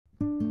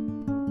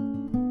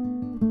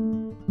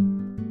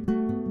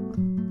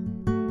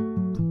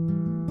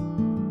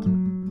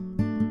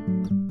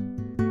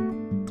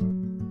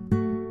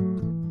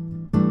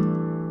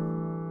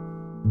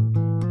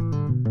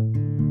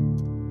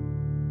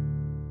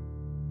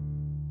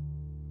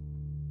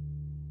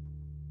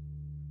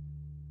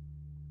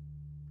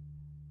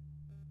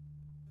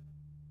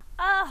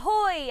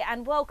Hey,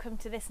 and welcome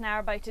to this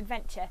narrowboat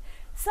adventure.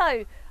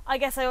 So, I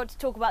guess I ought to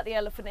talk about the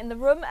elephant in the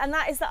room, and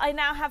that is that I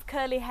now have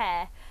curly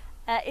hair.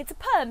 It's a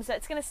perm, so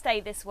it's going to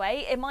stay this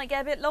way. It might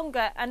get a bit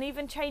longer and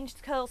even change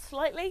the curls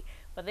slightly,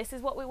 but this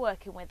is what we're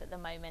working with at the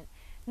moment.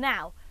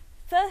 Now,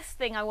 first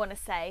thing I want to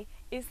say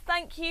is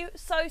thank you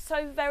so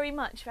very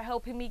much for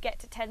helping me get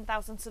to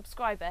 10,000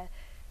 subscribers.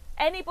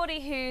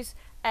 Anybody who's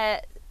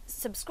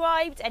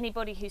subscribed,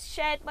 anybody who's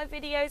shared my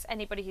videos,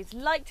 anybody who's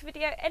liked a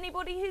video,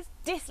 anybody who's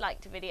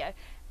disliked a video,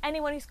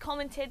 anyone who's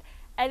commented,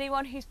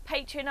 anyone who's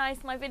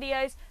patronised my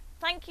videos,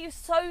 thank you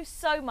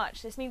so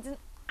much. This means an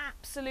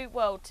absolute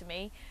world to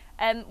me.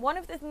 One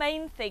of the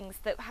main things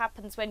that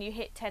happens when you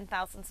hit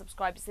 10,000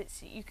 subscribers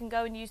is you can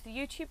go and use the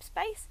YouTube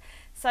space.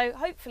 So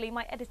hopefully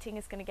my editing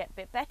is going to get a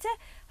bit better.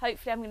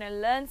 Hopefully I'm going to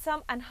learn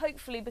some, and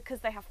hopefully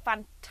because they have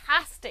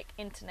fantastic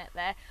internet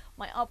there,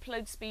 my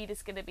upload speed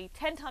is going to be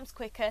 10 times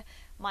quicker.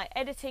 My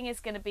editing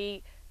is going to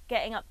be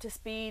getting up to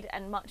speed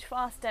and much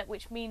faster,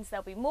 which means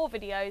there'll be more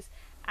videos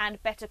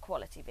and better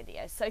quality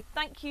videos. So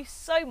thank you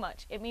so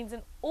much. It means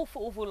an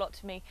awful lot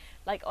to me.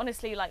 Like,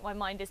 honestly, like, my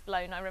mind is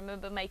blown. I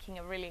remember making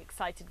a really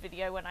excited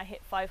video when I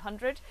hit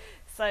 500.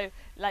 So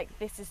like,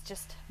 this is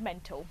just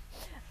mental.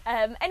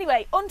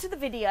 Anyway, on to the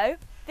video.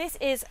 This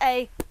is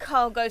a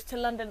Carl Goes to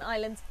London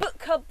Islands book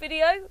club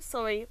video.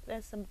 Sorry,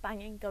 there's some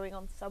banging going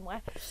on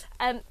somewhere.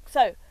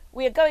 So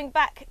we are going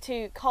back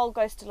to Carl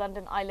Goes to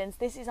London Islands.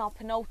 This is our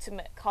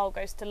penultimate Carl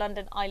Goes to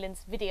London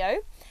Islands video,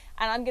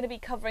 and I'm going to be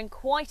covering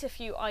quite a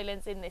few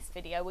islands in this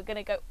video. We're going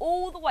to go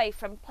all the way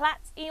from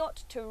Platts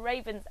Eyot to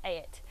Ravens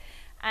Ait.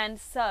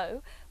 And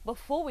so,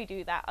 before we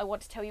do that, I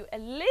want to tell you a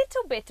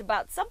little bit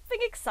about something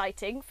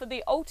exciting for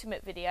the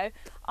ultimate video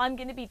I'm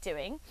going to be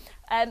doing.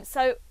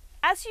 So,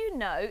 as you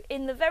know,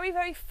 in the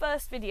very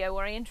first video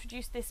where I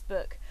introduced this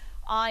book,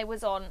 I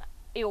was on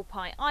Eel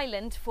Pie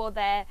Island for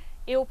their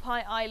Eel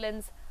Pie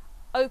Islands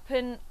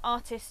Open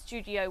Artist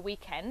Studio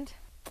weekend,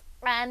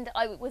 and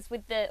I was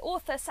with the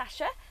author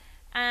Sasha.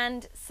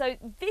 And so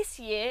this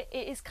year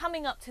it is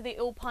coming up to the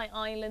Eel Pie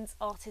Islands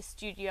Artist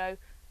Studio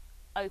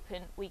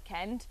Open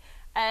weekend,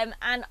 and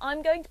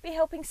I'm going to be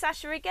helping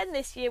Sasha again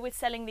this year with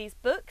selling these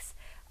books.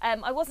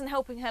 I wasn't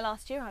helping her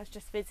last year, I was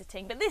just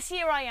visiting, but this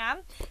year I am.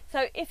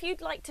 So if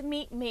you'd like to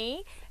meet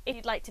me, if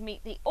you'd like to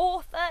meet the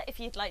author, if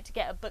you'd like to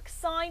get a book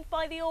signed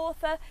by the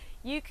author,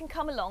 you can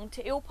come along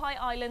to Eel Pie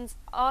Islands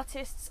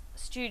Artists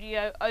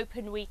Studio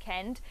Open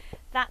Weekend.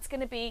 That's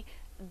going to be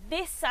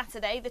this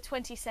Saturday, the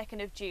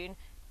 22nd of June,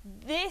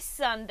 this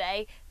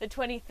Sunday, the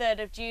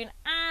 23rd of June,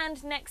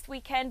 and next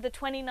weekend, the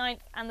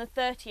 29th and the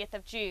 30th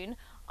of June.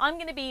 I'm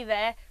going to be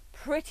there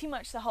pretty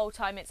much the whole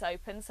time it's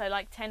open, so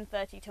like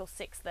 10:30 till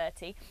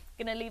 6:30.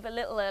 Going to leave a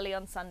little early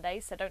on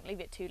Sundays, so don't leave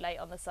it too late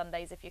on the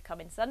Sundays if you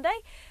come in Sunday.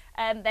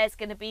 There's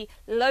going to be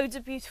loads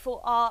of beautiful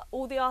art.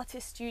 All the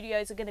artist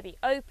studios are going to be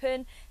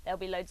open. There'll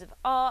be loads of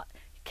art,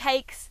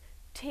 cakes,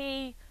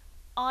 tea,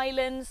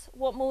 islands.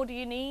 What more do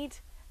you need?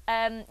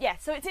 Yeah,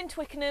 so it's in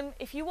Twickenham.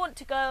 If you want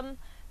to go,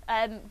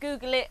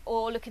 Google it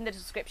or look in the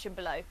description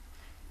below.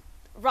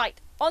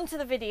 Right, on to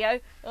the video.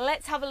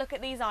 Let's have a look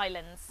at these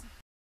islands.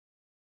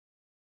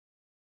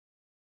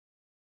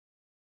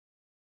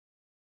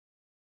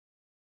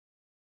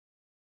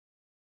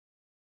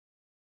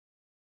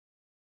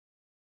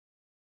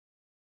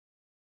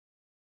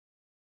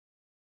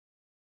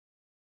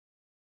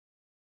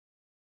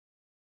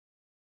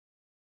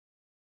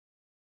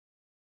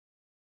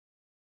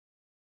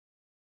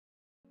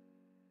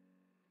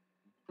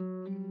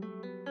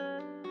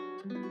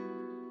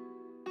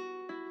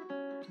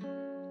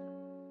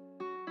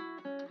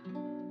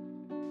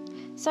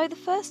 So the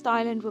first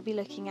island we'll be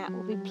looking at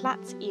will be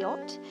Platts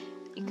Eyot.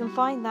 You can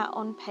find that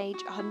on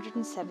page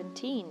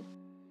 117.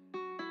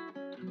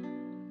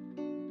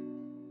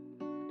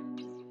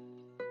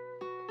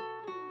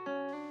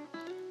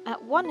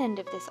 At one end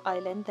of this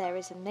island there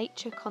is a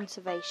nature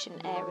conservation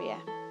area.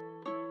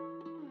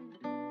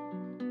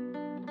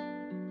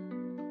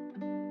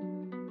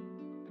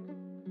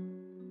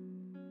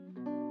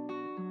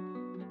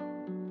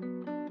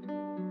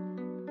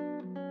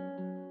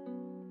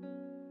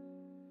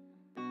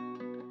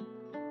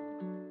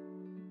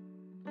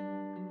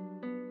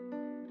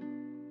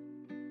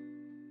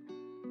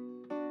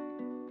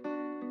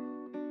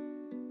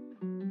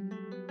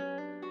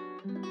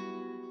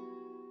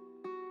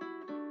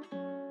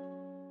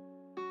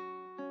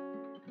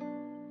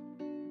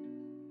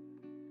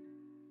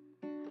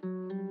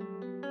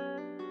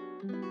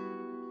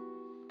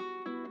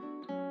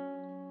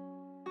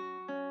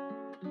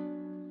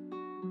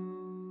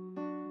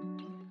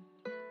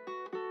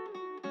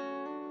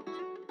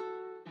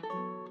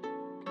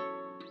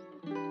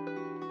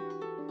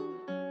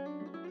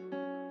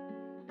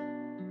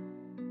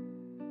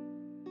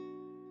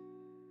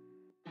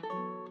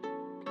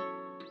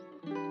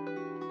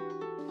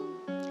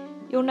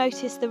 You'll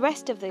notice the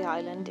rest of the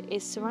island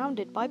is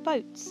surrounded by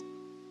boats.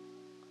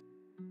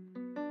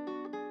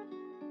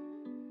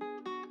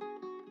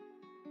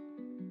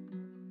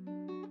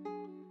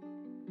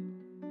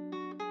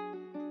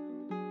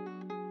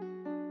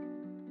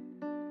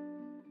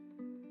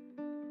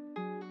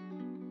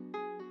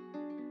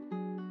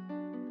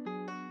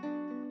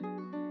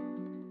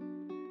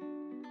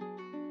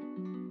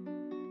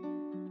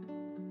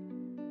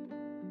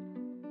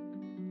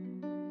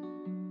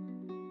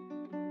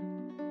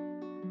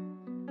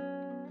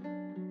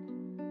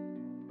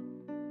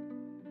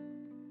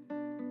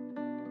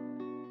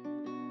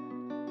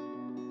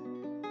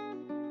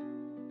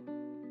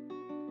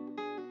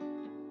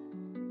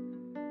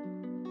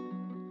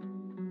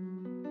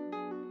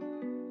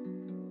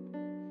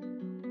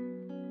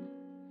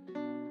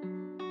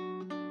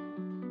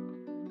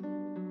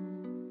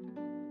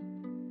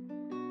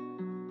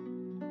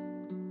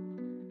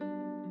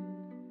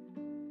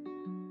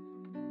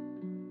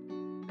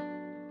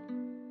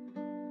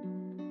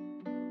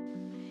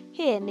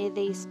 Here near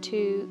these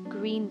two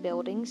green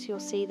buildings you'll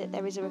see that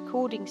there is a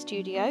recording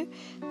studio.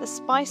 The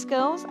Spice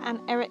Girls and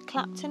Eric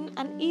Clapton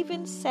and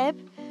even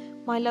Seb,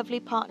 my lovely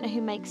partner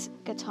who makes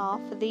guitar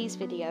for these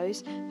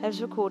videos,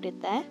 has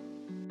recorded there.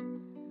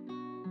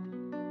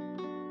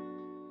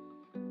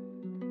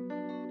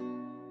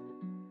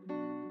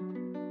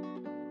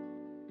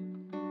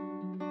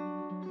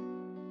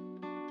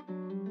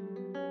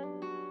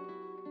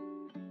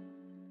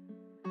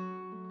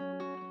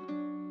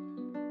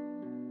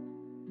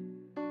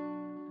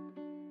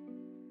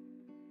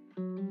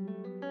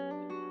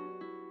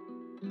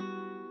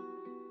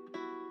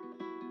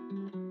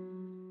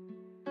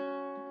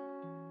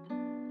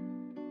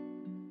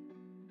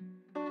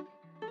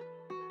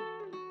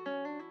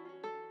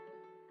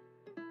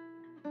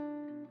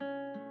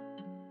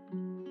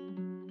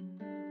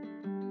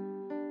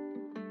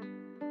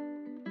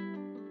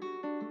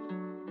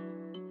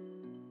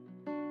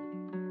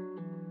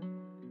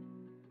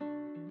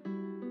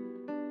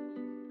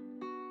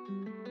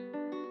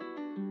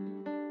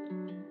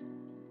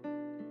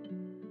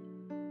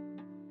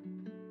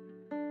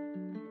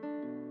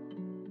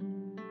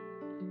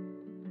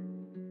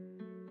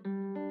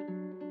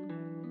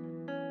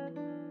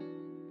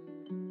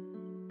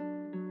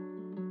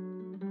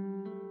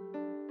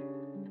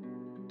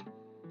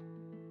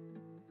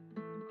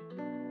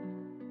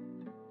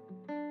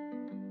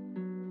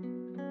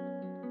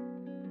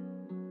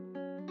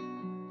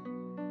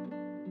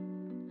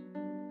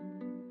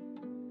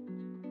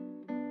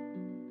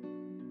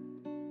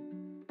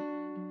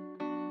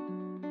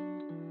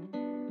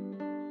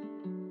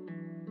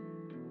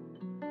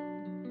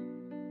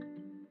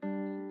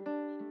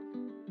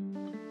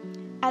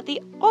 At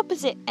the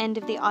opposite end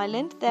of the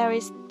island there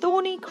is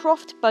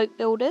Thornycroft Boat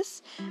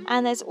Builders,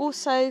 and there's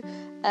also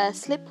a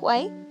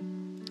slipway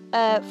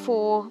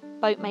for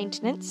boat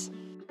maintenance.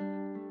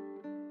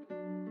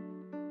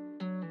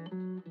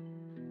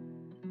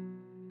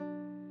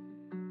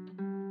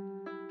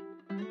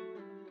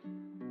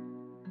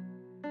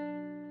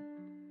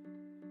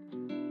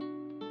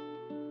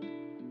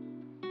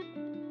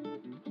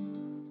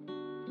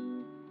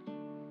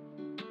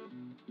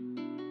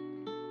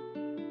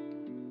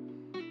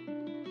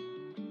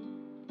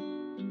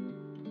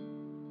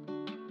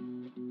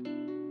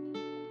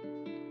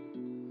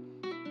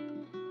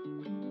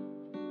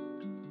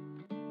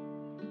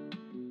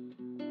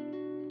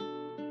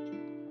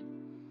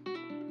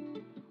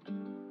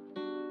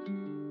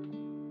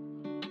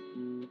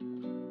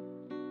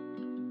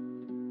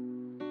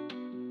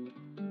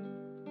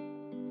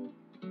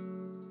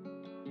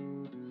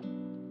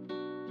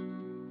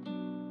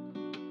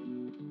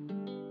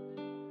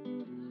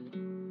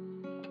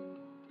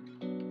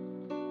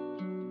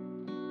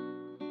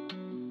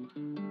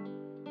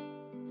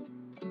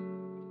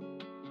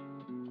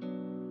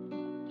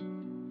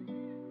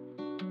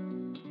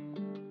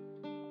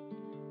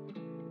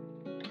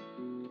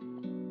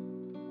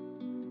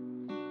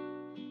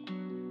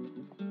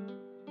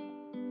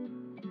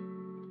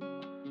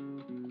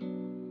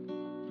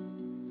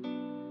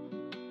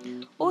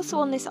 Also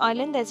on this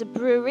island there's a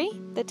brewery,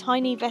 the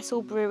Tiny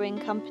Vessel Brewing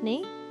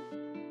Company.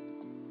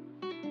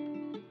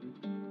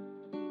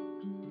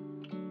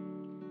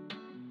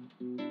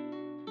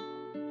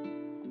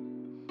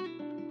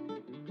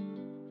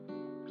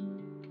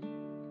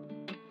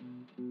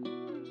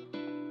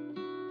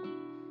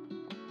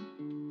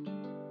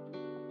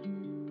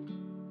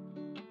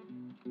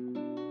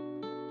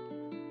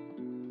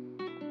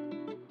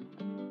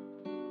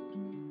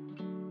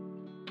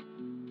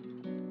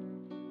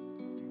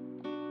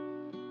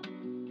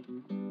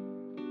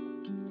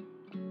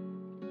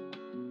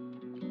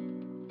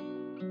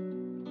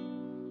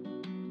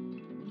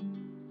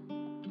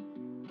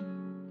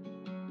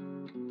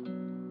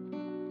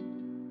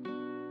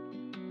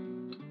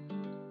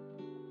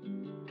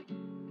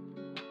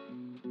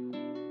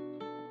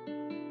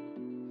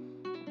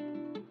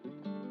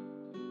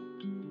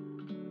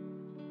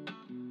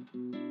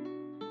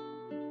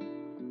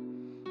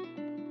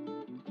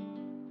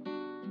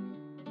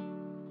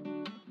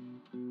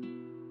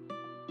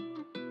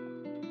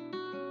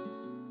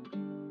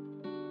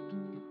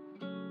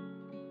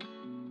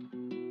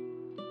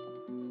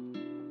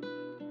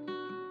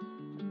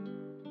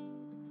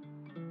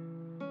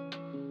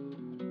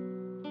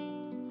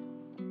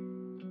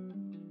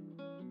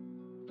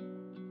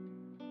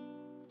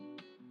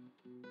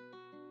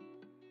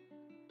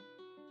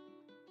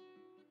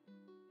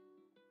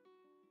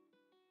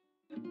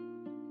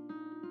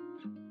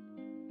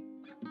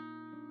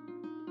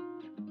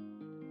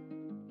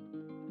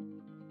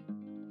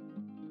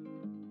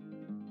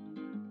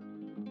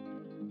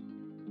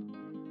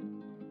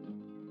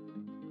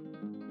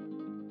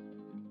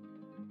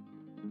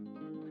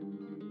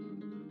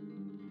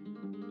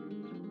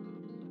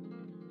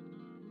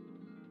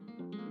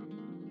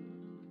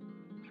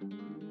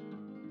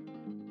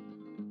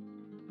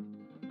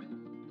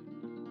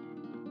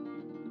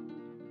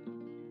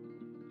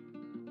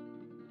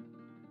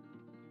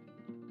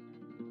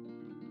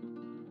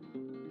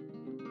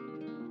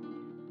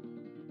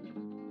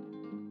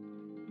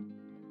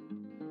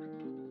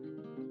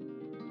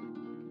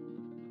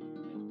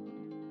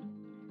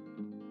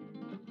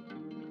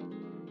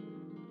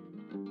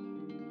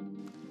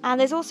 And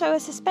there's also a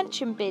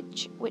suspension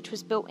bridge which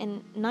was built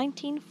in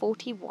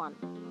 1941.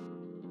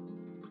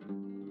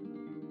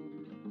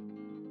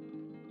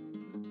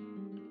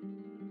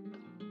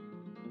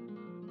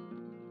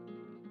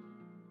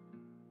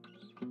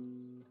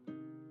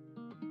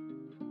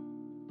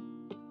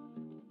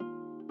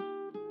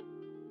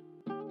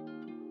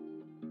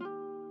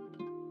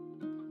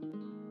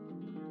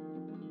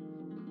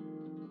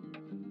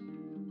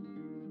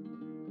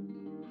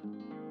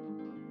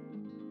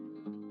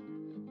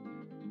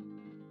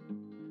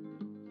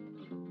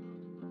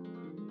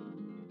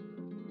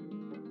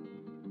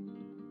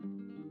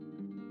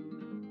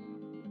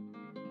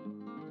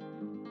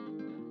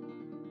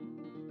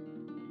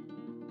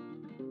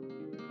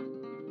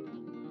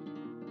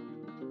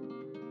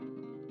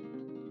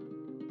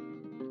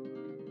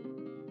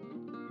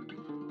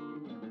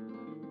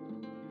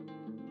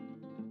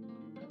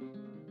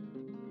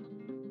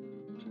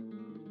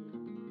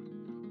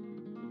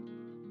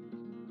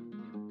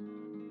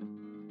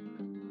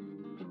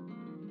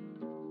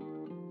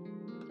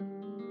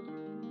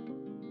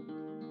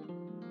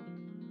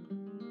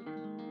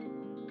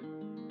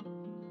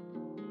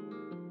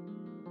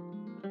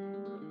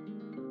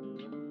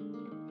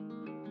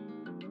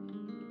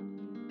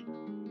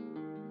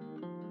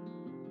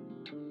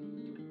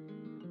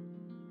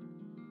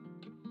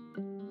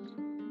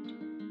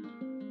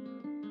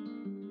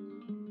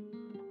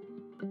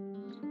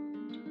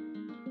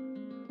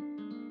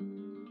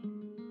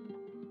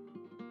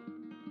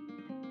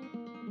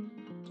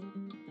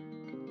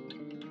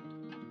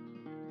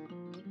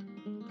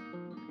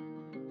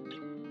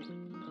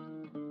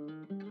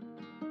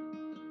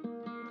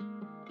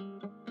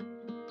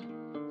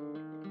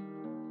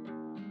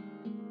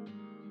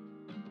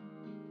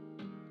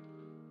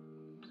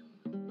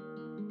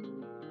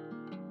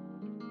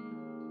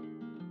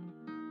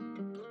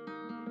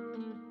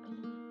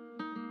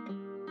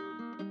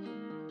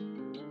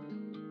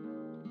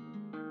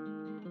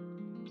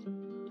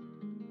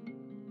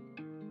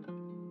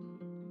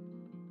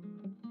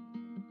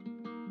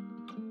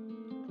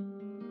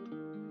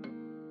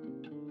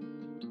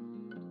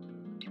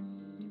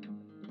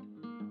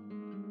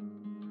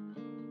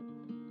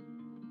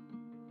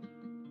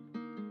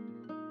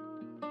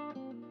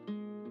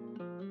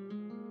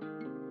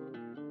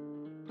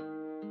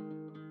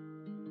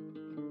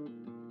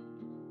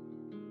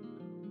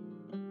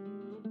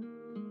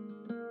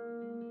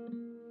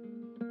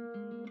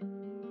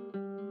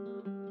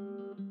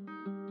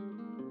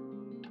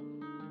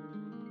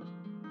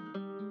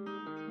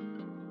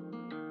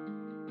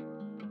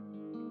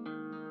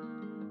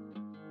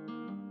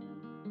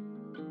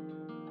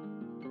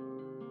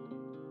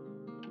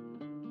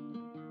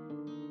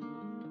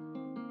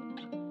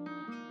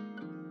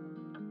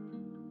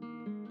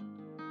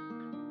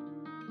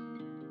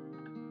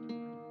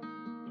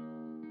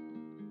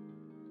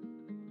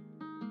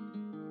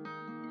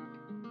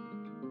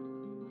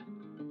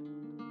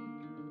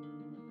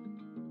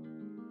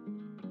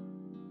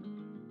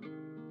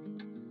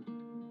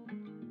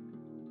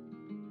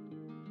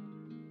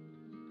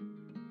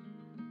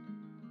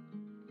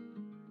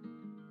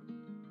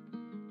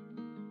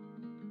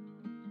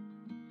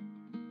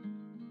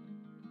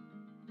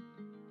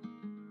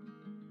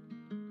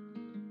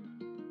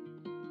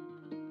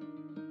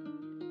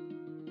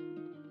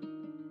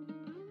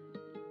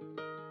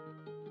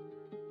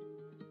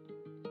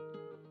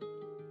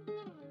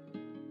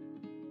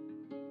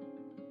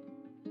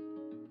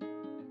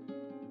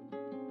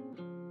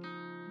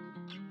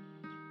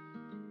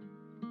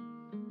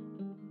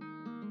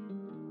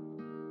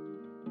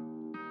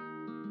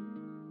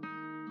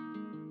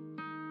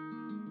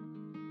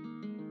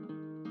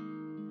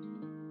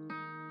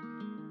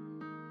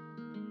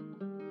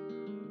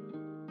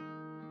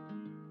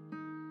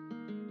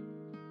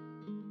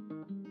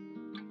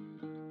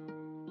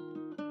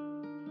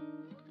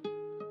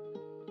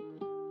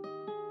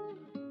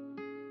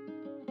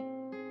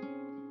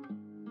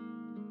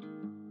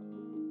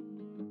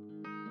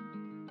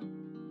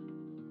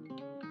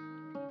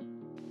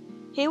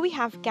 Here we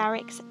have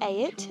Garricks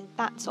Ait,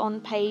 that's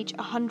on page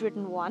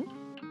 101.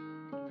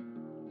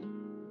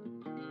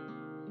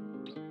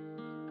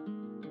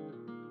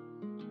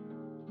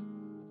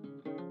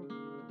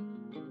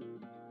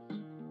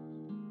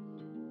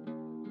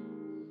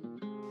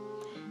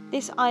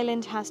 This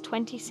island has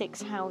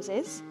 26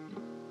 houses.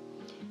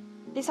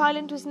 This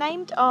island was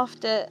named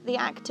after the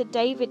actor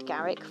David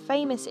Garrick,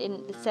 famous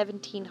in the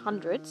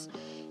 1700s.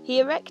 He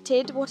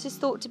erected what is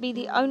thought to be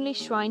the only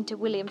shrine to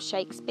William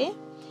Shakespeare,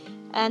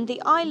 and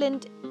the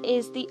island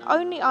is the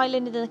only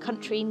island in the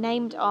country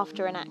named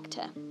after an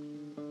actor.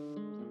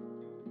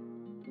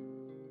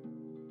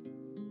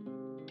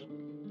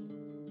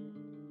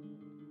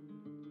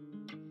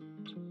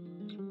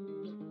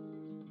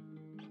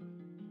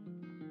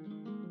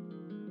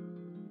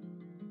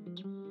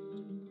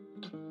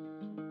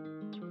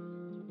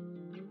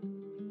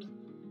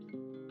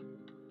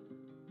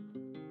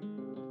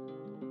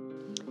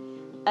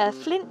 A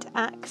flint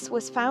axe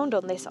was found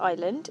on this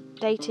island,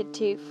 dated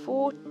to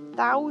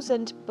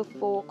 4000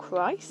 before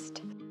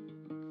Christ.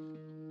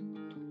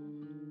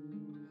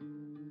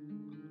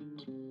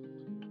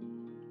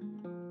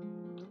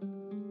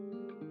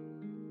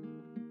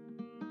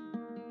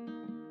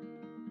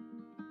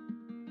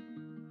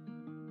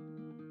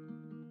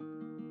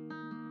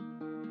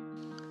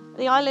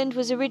 The island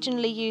was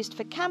originally used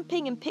for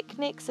camping and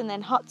picnics, and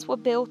then huts were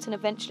built and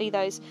eventually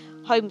those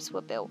homes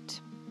were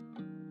built.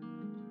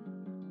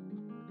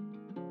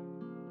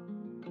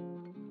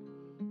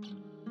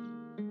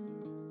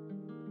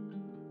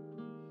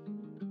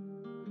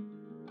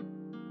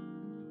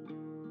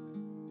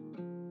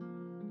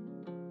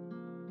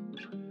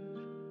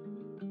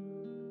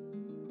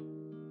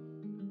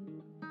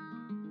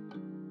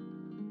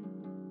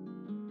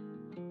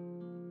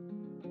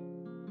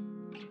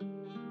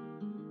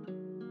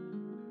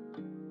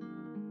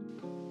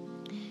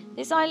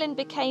 This island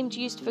became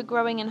used for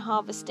growing and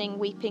harvesting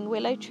weeping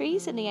willow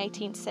trees in the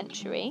 18th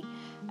century.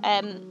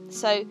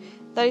 So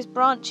those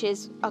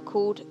branches are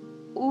called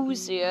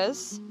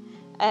osiers.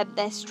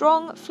 They're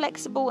strong,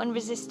 flexible and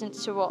resistant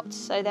to rot,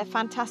 so they're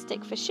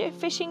fantastic for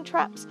fishing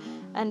traps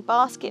and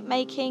basket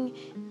making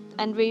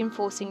and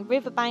reinforcing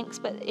riverbanks,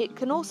 but it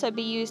can also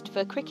be used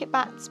for cricket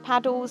bats,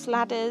 paddles,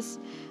 ladders,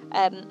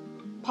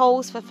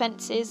 poles for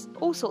fences,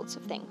 all sorts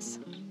of things.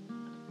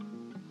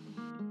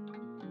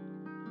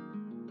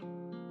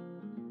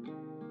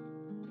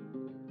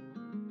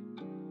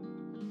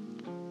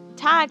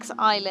 Tags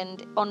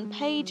Island on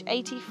page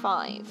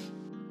 85.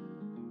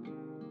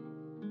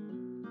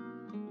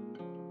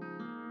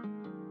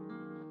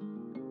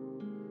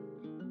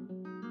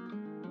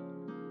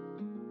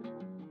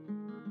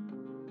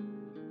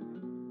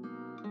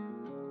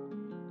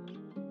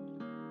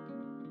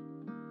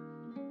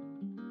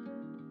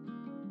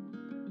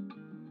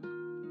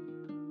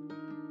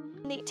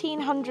 In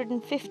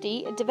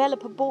 1850, a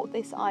developer bought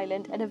this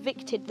island and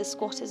evicted the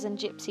squatters and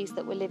gypsies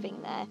that were living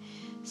there.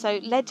 So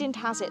legend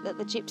has it that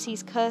the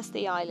gypsies cursed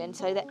the island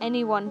so that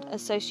anyone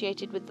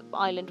associated with the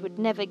island would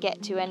never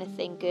get to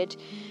anything good.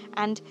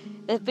 And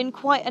there have been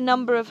quite a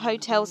number of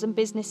hotels and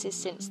businesses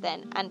since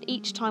then, and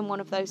each time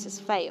one of those has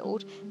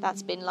failed,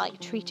 that's been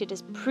treated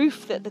as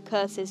proof that the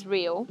curse is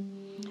real.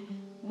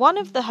 One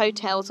of the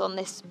hotels on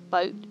this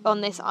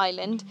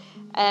island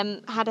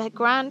had a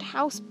grand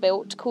house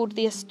built called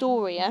the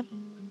Astoria.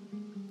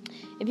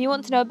 If you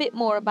want to know a bit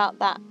more about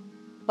that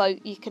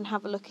boat, you can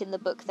have a look in the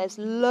book. There's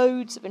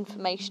loads of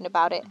information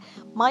about it.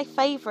 My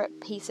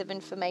favourite piece of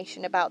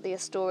information about the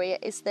Astoria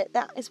is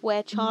that is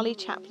where Charlie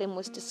Chaplin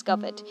was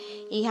discovered.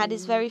 He had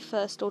his very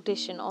first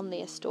audition on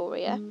the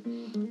Astoria,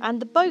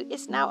 and the boat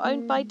is now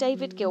owned by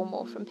David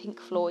Gilmour from Pink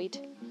Floyd.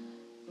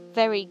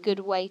 Very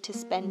good way to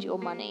spend your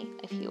money,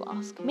 if you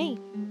ask me.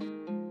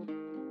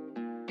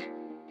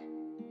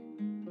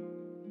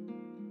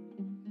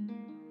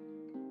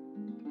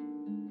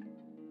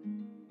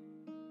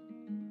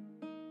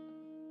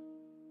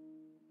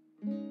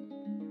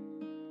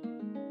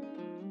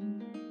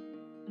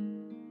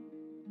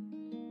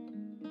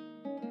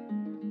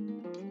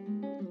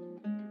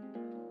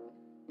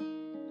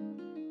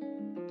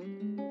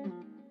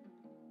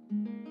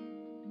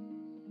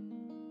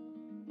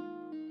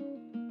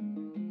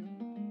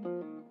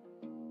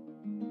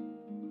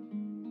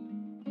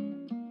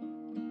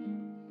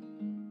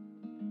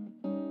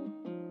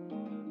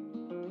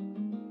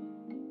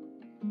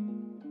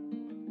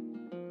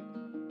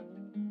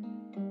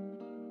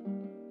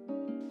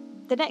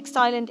 The next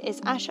island is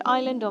Asher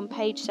Island on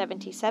page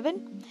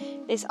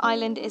 77. This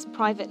island is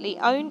privately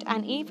owned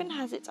and even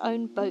has its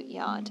own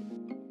boatyard.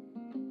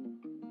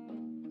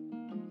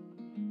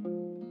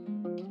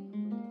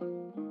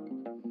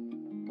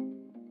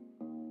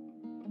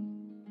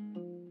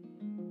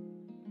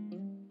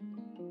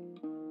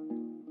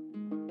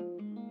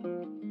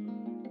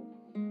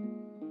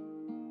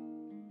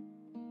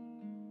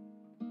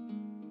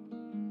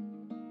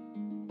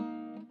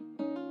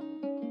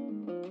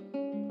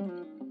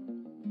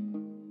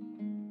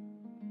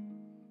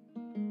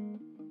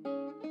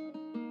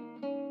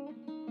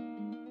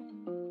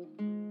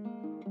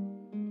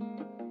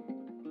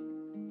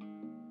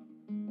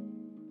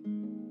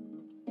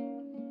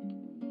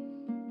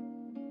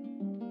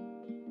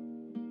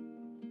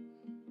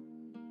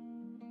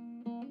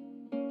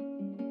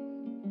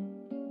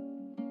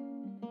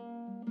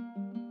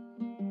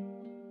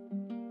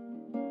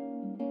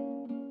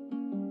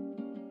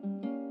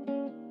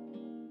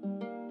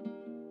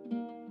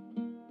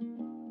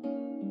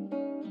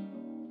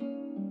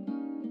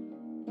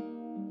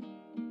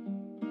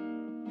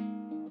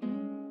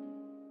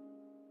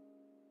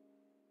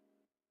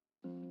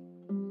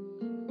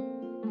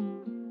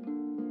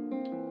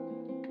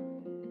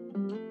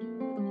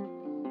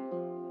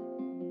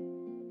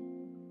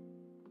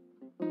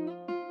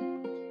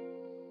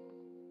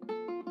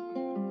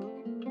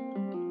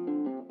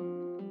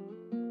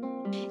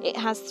 It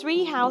has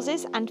 3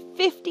 houses and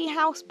 50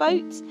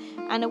 houseboats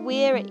and a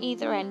weir at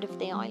either end of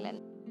the island.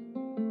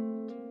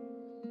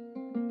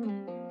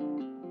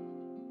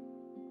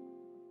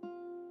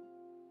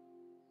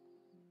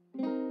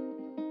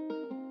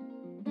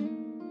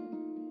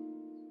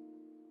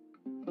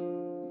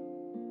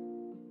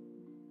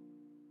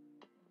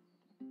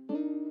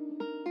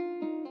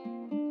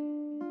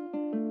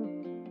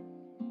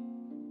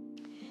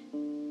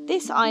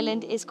 This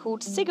island is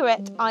called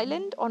Cigarette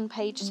Island on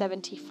page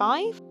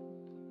 75.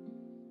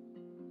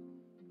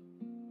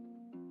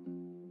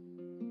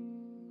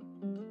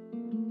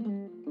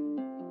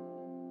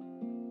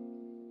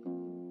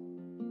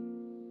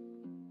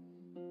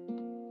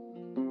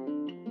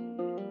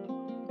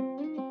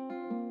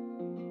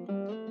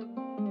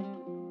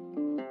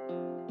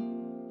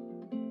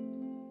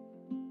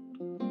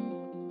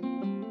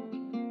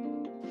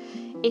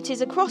 It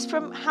is across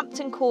from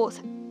Hampton Court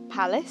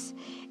Palace.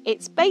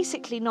 It's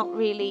basically not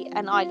really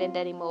an island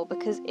anymore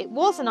because it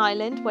was an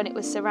island when it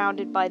was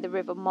surrounded by the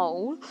River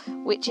Mole,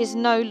 which is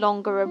no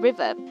longer a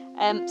river.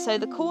 So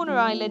the corner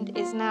island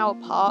is now a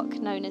park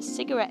known as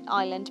Cigarette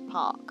Island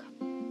Park.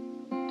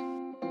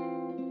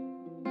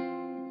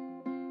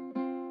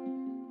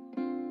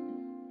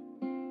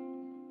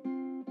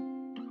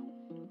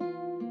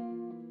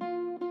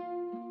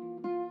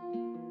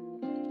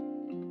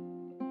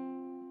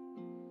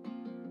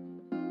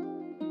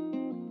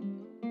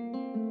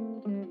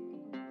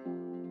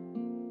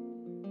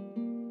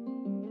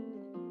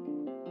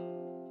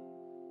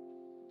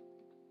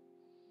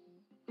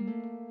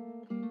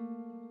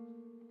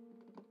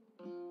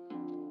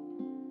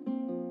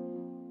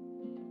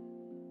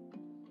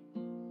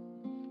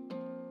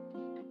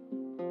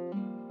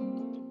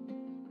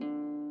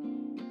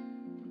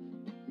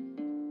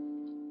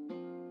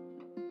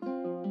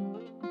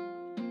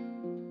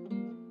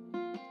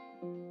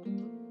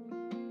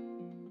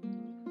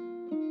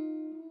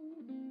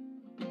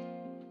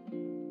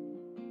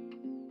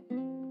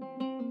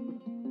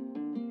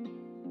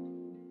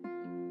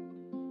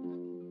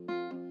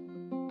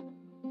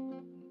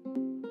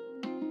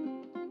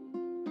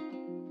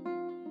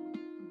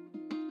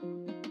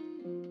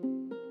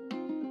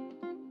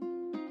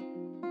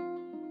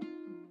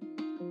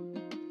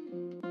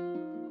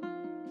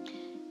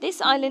 This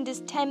island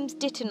is Thames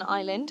Ditton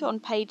Island on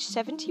page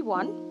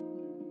 71.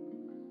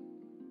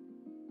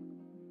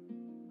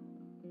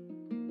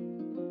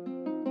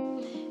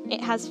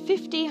 It has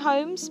 50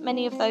 homes,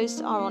 many of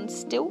those are on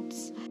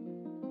stilts.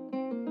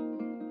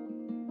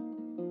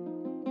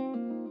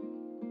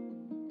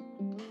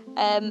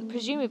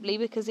 Presumably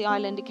because the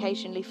island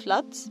occasionally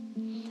floods.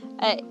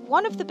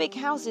 One of the big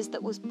houses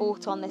that was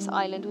bought on this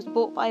island was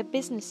bought by a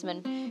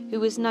businessman who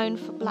was known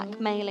for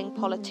blackmailing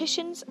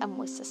politicians and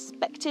was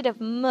suspected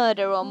of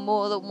murder on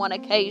more than one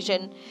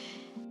occasion.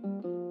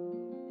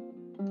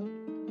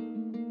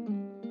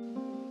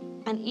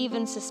 And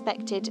even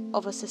suspected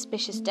of a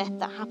suspicious death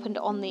that happened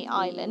on the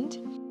island.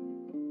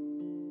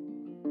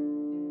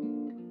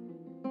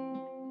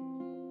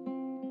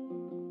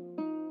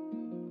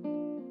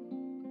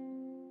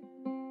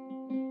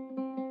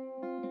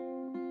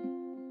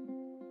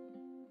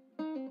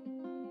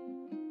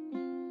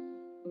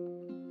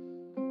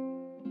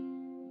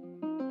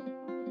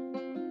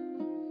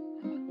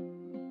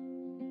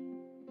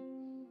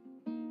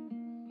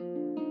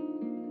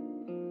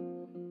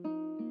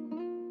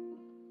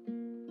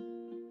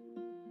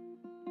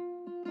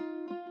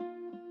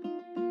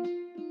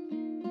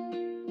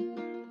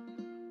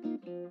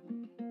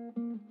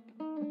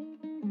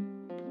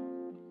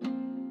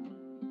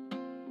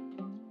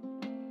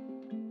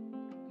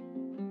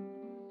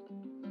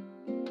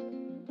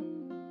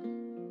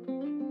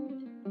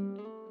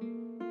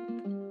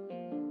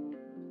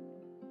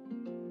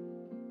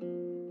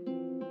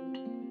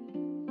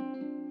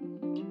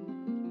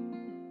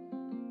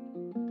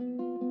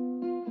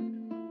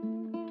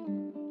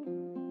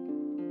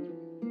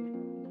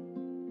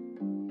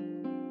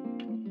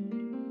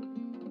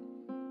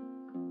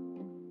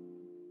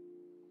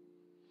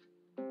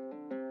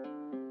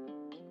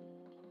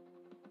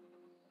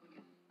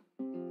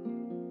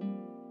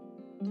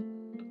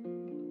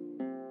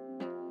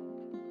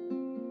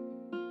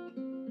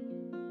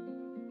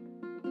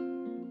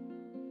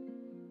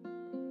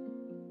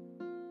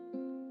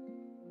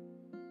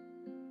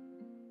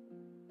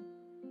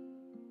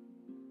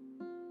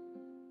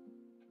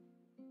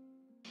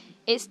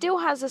 It still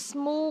has a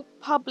small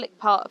public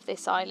part of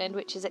this island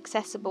which is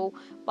accessible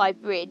by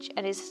bridge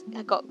and has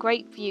got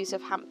great views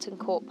of Hampton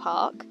Court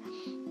Park.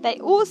 They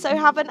also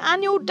have an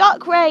annual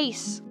duck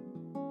race.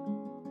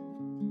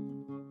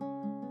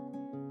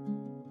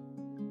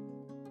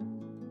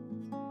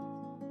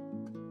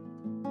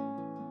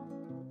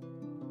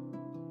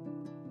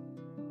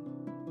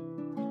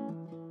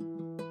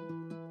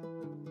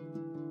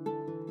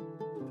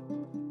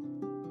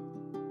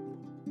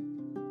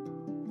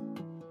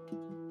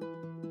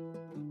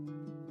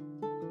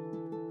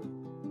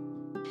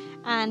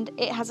 And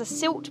it has a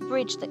silt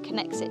bridge that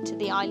connects it to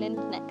the island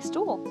next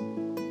door.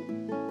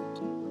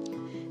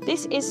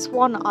 This is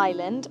Swan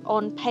Island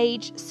on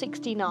page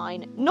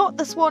 69, not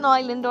the Swan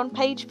Island on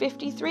page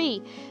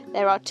 53.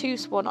 There are two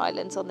Swan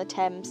Islands on the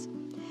Thames.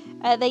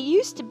 There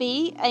used to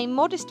be a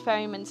modest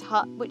ferryman's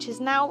hut which has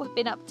now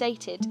been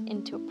updated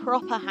into a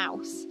proper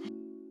house.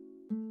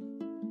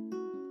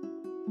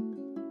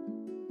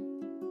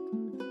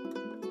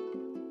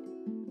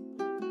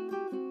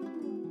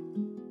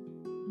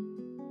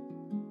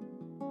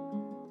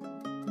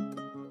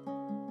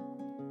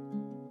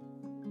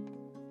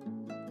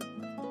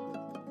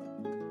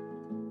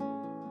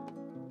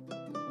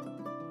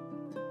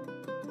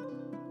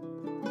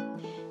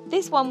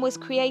 This one was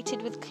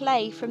created with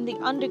clay from the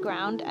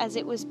underground as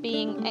it was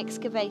being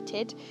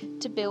excavated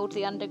to build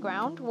the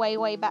underground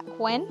way back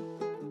when.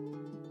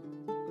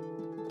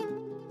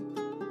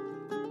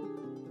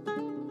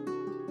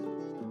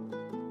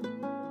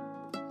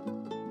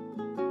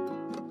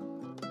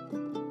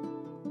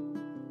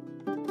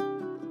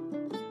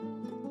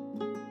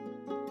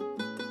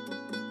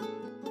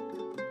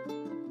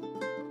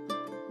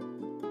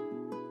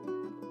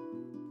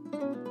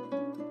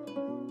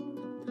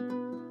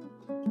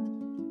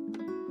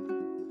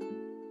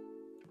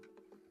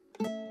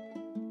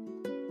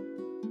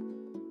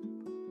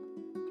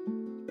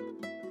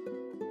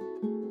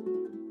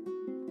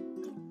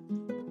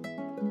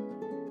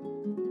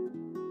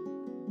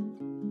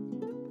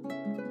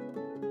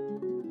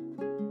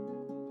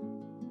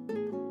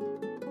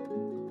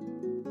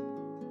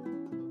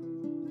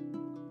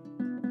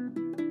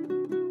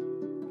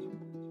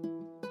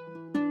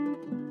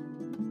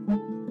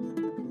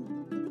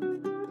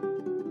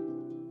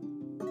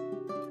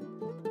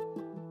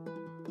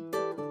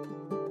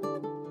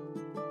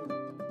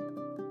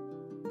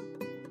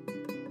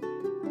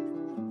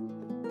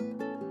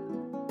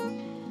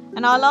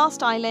 And our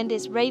last island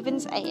is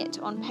Ravens Ait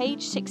on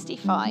page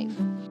 65.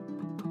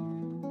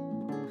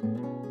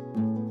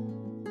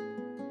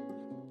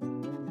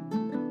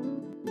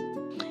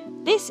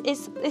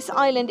 This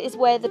island is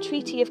where the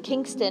Treaty of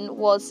Kingston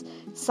was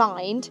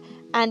signed,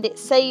 and it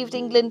saved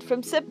England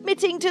from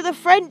submitting to the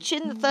French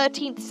in the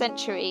 13th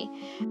century.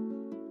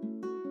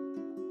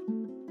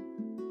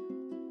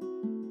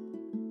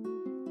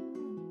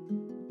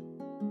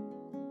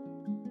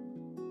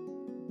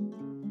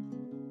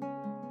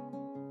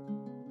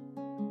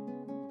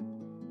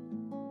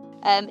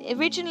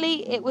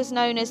 Originally it was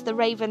known as the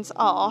Ravens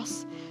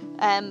Ait,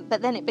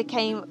 but then it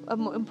became a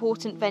more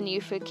important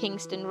venue for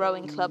Kingston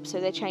Rowing Club, so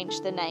they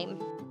changed the name.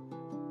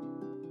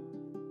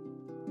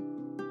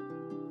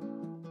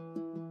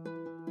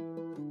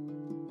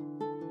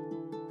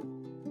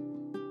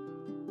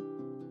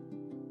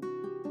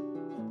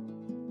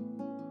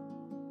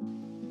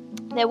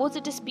 There was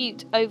a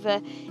dispute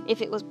over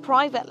if it was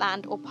private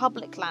land or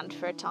public land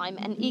for a time,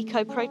 and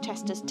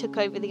eco-protesters took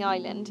over the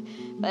island,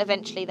 but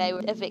eventually they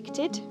were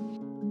evicted.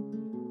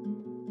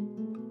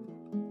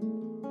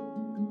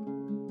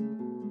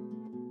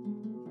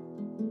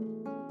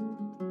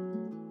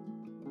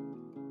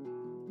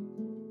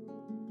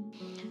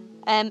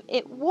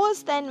 It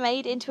was then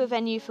made into a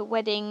venue for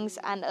weddings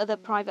and other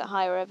private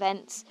hire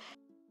events.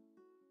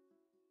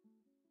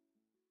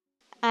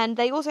 And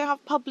they also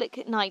have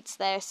public nights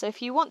there, so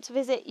if you want to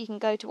visit, you can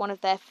go to one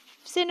of their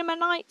cinema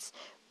nights,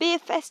 beer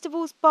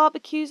festivals,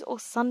 barbecues, or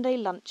Sunday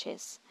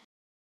lunches.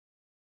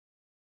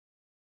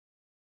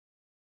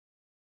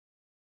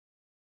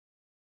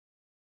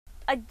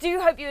 I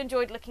do hope you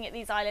enjoyed looking at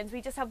these islands.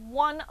 We just have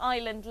one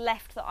island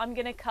left that I'm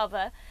going to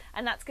cover,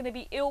 and that's going to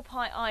be Eel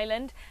Pie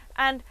Island.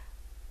 And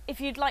if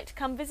you'd like to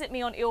come visit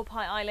me on Eel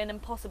Pie Island and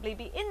possibly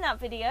be in that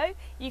video,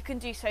 you can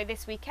do so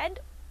this weekend,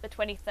 the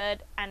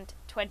 23rd and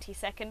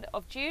 22nd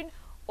of June,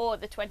 or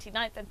the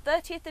 29th and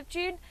 30th of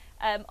June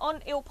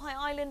on Eel Pie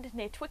Island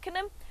near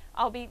Twickenham.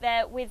 I'll be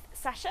there with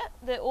Sasha,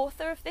 the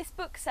author of this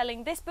book,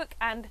 selling this book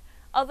and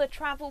other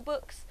travel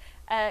books,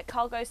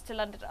 Cargoes to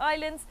London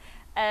Islands.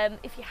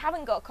 If you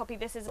haven't got a copy,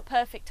 this is a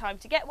perfect time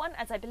to get one,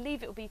 as I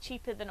believe it will be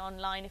cheaper than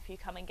online if you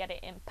come and get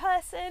it in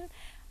person,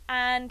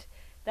 and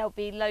there'll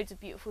be loads of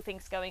beautiful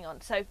things going on.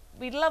 So it'd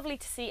be lovely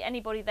to see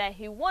anybody there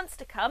who wants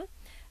to come.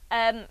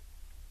 And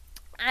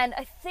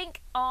I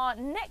think our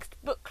next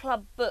book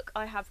club book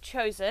I have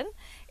chosen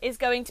is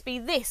going to be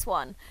this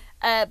one,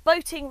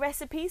 Boating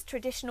Recipes,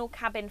 Traditional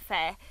Cabin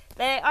Fare.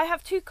 There I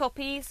have two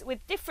copies with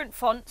different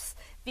fonts.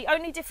 The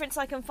only difference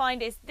I can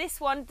find is this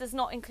one does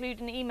not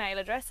include an email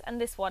address and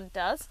this one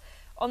does.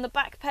 On the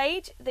back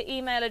page, the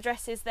email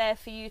address is there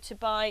for you to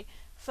buy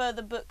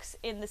further books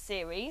in the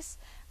series.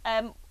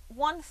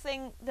 One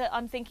thing that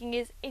I'm thinking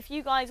is, if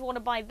you guys want to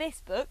buy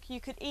this book,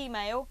 you could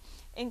email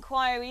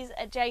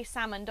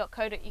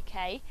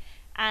inquiries@jsalmon.co.uk,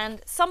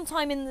 and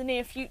sometime in the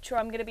near future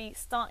I'm going to be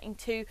starting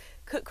to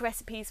cook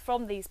recipes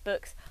from these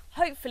books,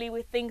 hopefully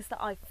with things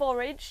that I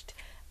foraged,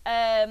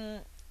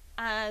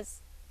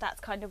 as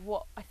that's kind of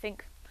what I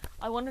think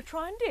I want to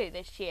try and do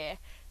this year.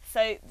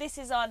 So this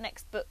is our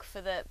next book for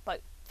the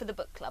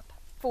book club.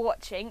 For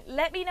watching,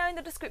 let me know in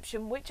the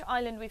description which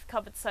island we've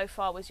covered so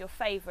far was your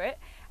favourite,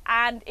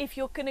 and if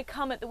you're going to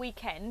come at the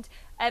weekend.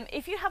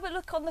 If you have a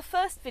look on the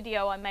first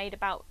video I made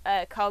about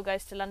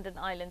Cargoes to London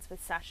Islands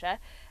with Sasha,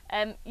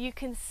 you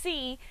can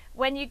see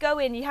when you go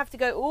in you have to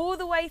go all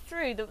the way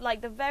through,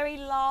 the very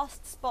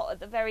last spot at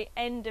the very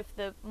end of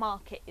the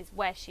market is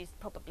where she's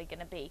probably going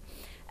to be.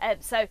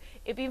 So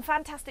it'd been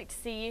fantastic to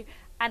see you,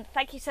 and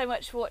thank you so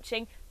much for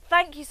watching.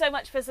 Thank you so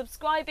much for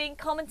subscribing,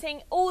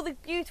 commenting, all the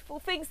beautiful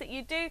things that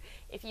you do.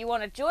 If you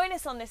want to join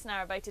us on this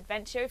narrowboat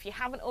adventure, if you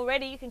haven't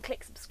already, you can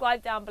click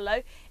subscribe down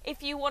below.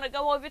 If you want to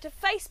go over to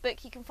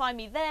Facebook, you can find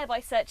me there by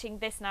searching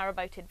This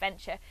Narrowboat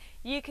Adventure.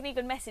 You can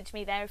even message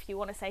me there if you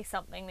want to say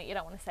something that you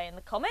don't want to say in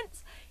the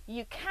comments.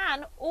 You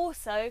can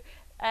also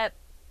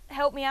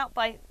help me out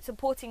by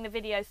supporting the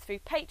videos through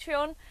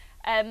Patreon.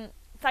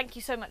 Thank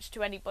you so much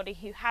to anybody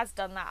who has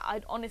done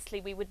that. Honestly,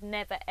 we would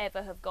never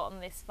ever have gotten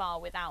this far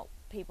without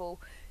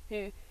people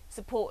who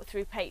support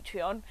through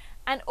Patreon.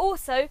 And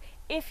also,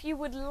 if you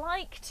would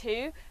like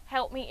to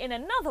help me in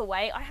another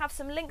way, I have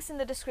some links in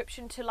the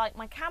description to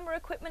my camera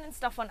equipment and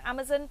stuff on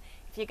Amazon.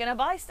 If you're going to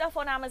buy stuff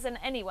on Amazon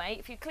anyway,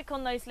 if you click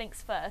on those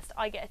links first,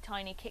 I get a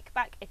tiny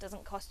kickback. It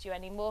doesn't cost you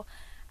any more,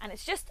 and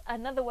it's just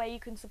another way you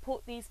can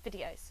support these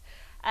videos.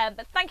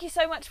 But thank you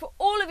so much for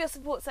all of your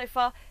support so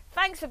far.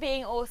 Thanks for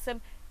being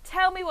awesome.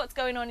 Tell me what's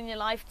going on in your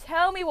life.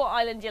 Tell me what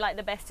island you like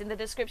the best in the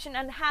description,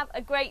 and have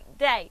a great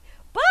day.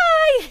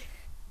 Bye!